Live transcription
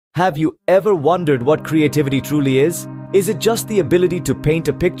Have you ever wondered what creativity truly is? Is it just the ability to paint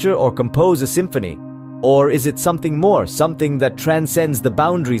a picture or compose a symphony? Or is it something more, something that transcends the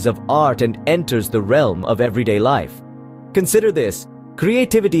boundaries of art and enters the realm of everyday life? Consider this.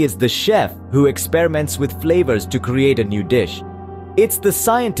 Creativity is the chef who experiments with flavors to create a new dish. It's the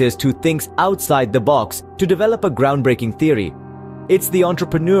scientist who thinks outside the box to develop a groundbreaking theory. It's the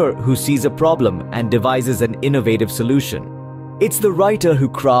entrepreneur who sees a problem and devises an innovative solution. It's the writer who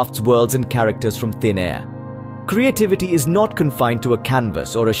crafts worlds and characters from thin air. Creativity is not confined to a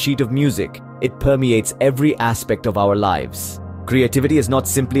canvas or a sheet of music. It permeates every aspect of our lives. Creativity is not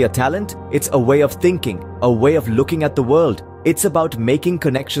simply a talent, it's a way of thinking, a way of looking at the world. It's about making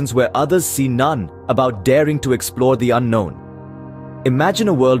connections where others see none, about daring to explore the unknown. Imagine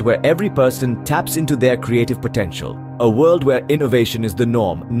a world where every person taps into their creative potential. A world where innovation is the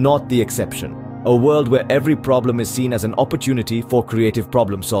norm, not the exception. A world where every problem is seen as an opportunity for creative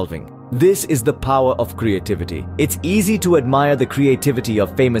problem solving. This is the power of creativity. It's easy to admire the creativity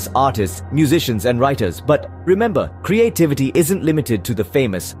of famous artists, musicians, and writers, but remember, creativity isn't limited to the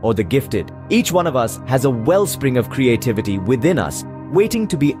famous or the gifted. Each one of us has a wellspring of creativity within us, waiting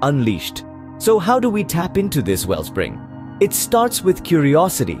to be unleashed. So how do we tap into this wellspring? It starts with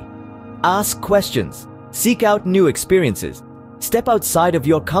curiosity. Ask questions. Seek out new experiences. Step outside of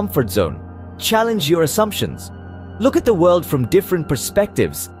your comfort zone. Challenge your assumptions. Look at the world from different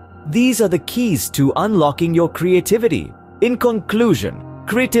perspectives. These are the keys to unlocking your creativity. In conclusion,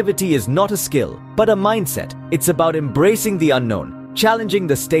 creativity is not a skill, but a mindset. It's about embracing the unknown, challenging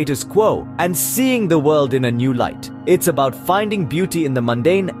the status quo, and seeing the world in a new light. It's about finding beauty in the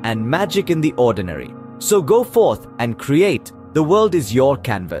mundane and magic in the ordinary. So go forth and create. The world is your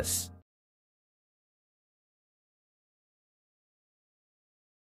canvas.